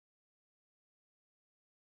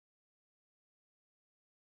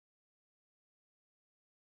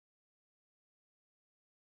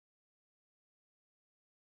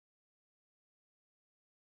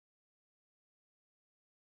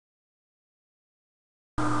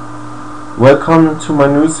Welcome to my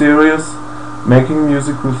new series, Making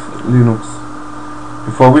Music with Linux.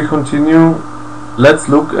 Before we continue, let's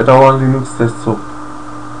look at our Linux desktop.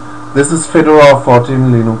 This is Fedora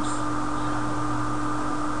 14 Linux.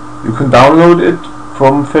 You can download it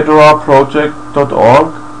from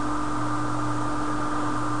fedoraproject.org,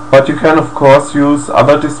 but you can of course use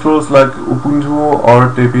other distros like Ubuntu or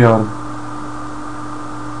Debian.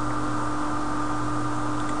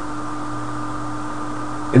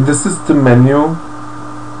 In the system menu,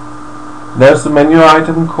 there's a menu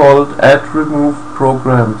item called Add Remove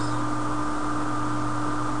Programs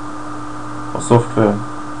or software,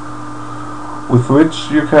 with which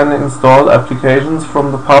you can install applications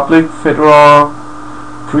from the public Fedora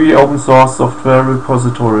free open source software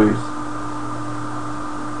repositories.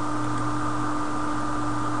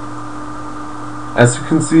 As you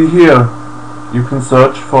can see here, you can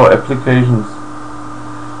search for applications.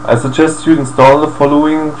 I suggest you install the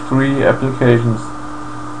following 3 applications: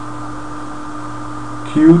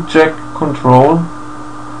 JACK Control,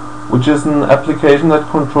 which is an application that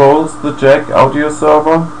controls the JACK audio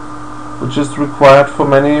server, which is required for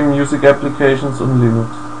many music applications on Linux.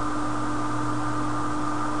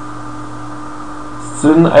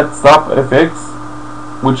 ZynAddSubFX,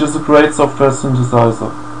 which is a great software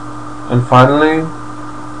synthesizer. And finally,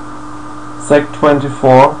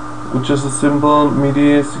 ZACK24, which is a simple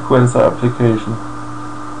MIDI sequencer application.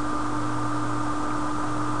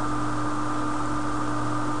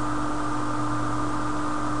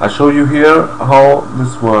 I show you here how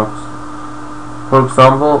this works. For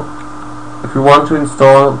example, if you want to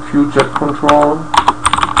install JACK Control,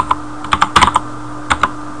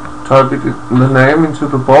 type the name into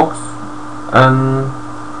the box, and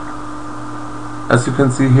as you can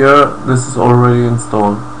see here, this is already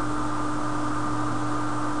installed.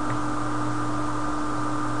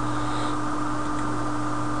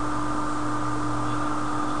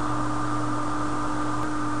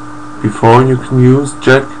 Before you can use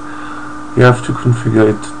JACK, you have to configure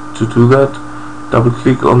it. To do that, double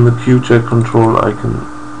click on the JACK Control icon,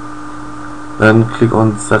 then click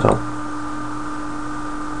on Setup.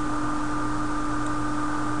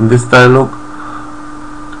 In this dialog,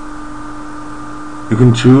 you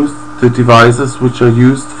can choose the devices which are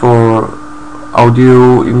used for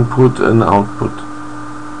audio input and output.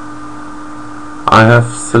 I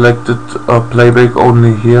have selected playback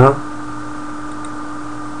only here,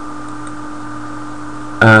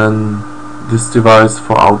 and this device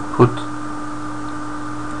for output.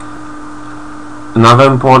 Another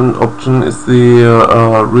important option is the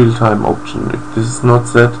real-time option. If this is not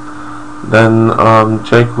set, then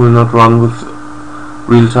JACK will not run with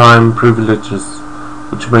real-time privileges,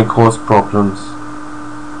 which may cause problems.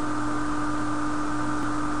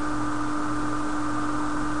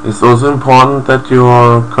 It's also important that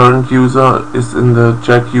your current user is in the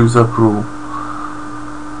JACK user group.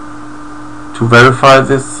 To verify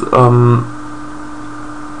this,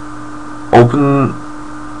 open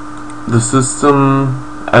the System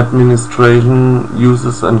Administration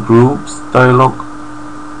Users and Groups dialog.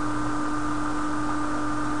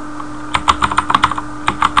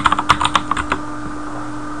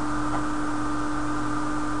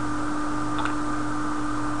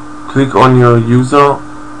 Click on your user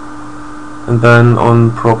and then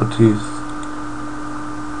on Properties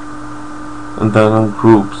and then on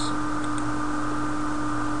Groups.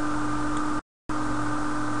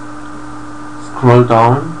 Scroll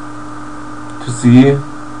down to see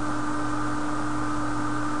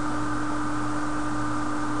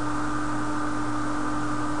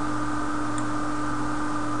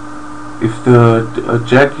if the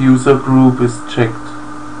JACK user group is checked.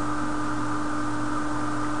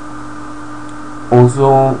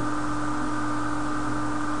 Also,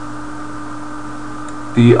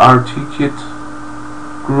 the RT-Kit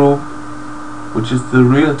group, which is the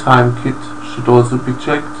real-time kit, should also be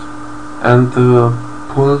checked, and the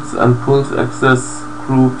Pulse and Pulse Access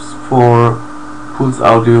groups for Pulse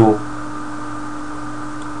Audio.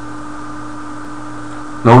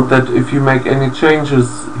 Note that if you make any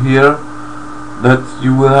changes here, that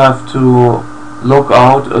you will have to log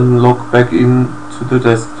out and log back in to the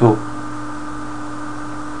desktop.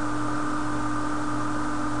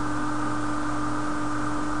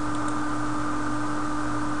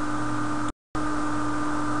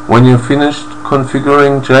 When you're finished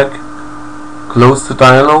configuring JACK, close the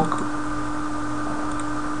dialog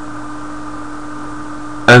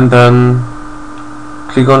and then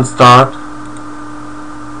click on Start.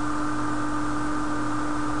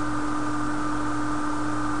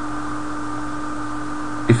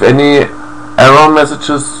 If any error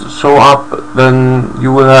messages show up, then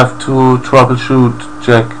you will have to troubleshoot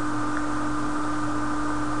Jack.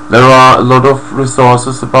 There are a lot of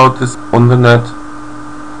resources about this on the net.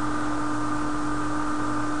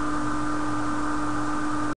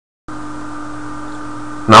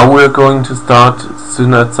 Now we are going to start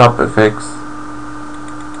ZynAddSubFX.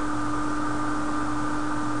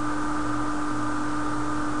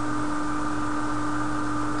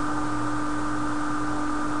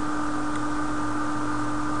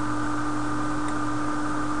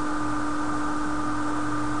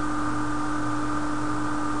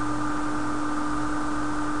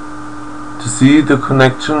 To see the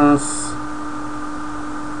connections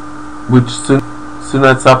which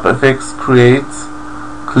ZynAddSubFX creates,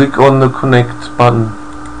 click on the Connect button.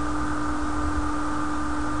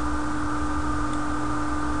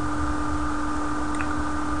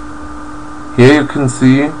 Here you can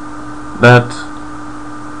see that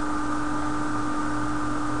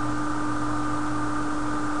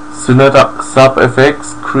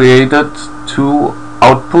ZynAddSubFX created two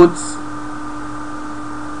outputs,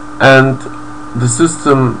 and the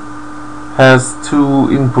system has two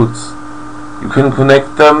inputs. You can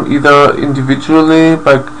connect them either individually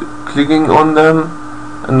by clicking on them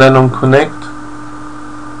and then on Connect,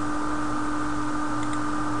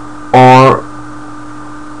 or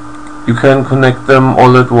you can connect them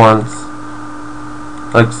all at once,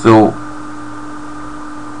 like so.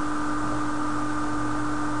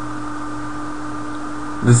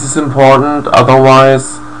 This is important,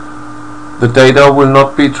 otherwise the data will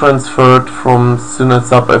not be transferred from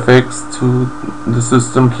ZynAddSubFX to the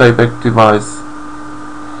system playback device.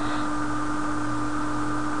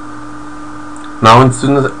 Now in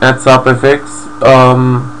ZynAddSubFX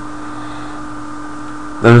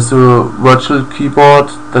there is a virtual keyboard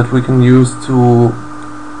that we can use to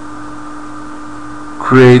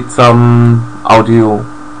create some audio.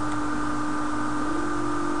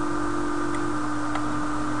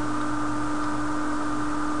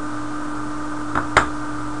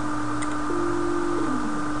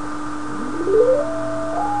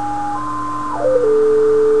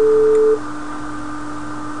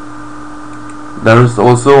 There is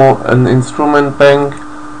also an instrument bank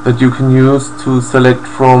that you can use to select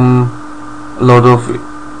from a lot of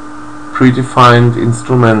predefined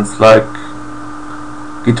instruments, like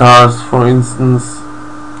guitars for instance.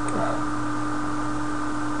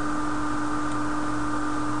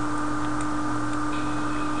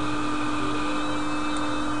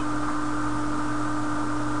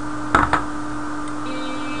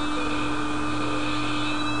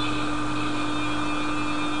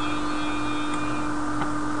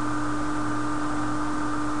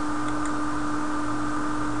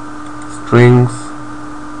 Strings.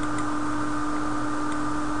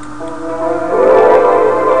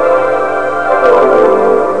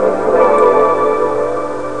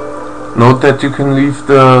 Note that you can leave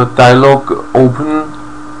the dialog open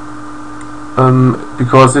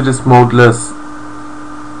because it is modeless.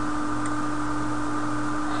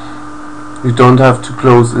 You don't have to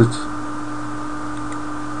close it.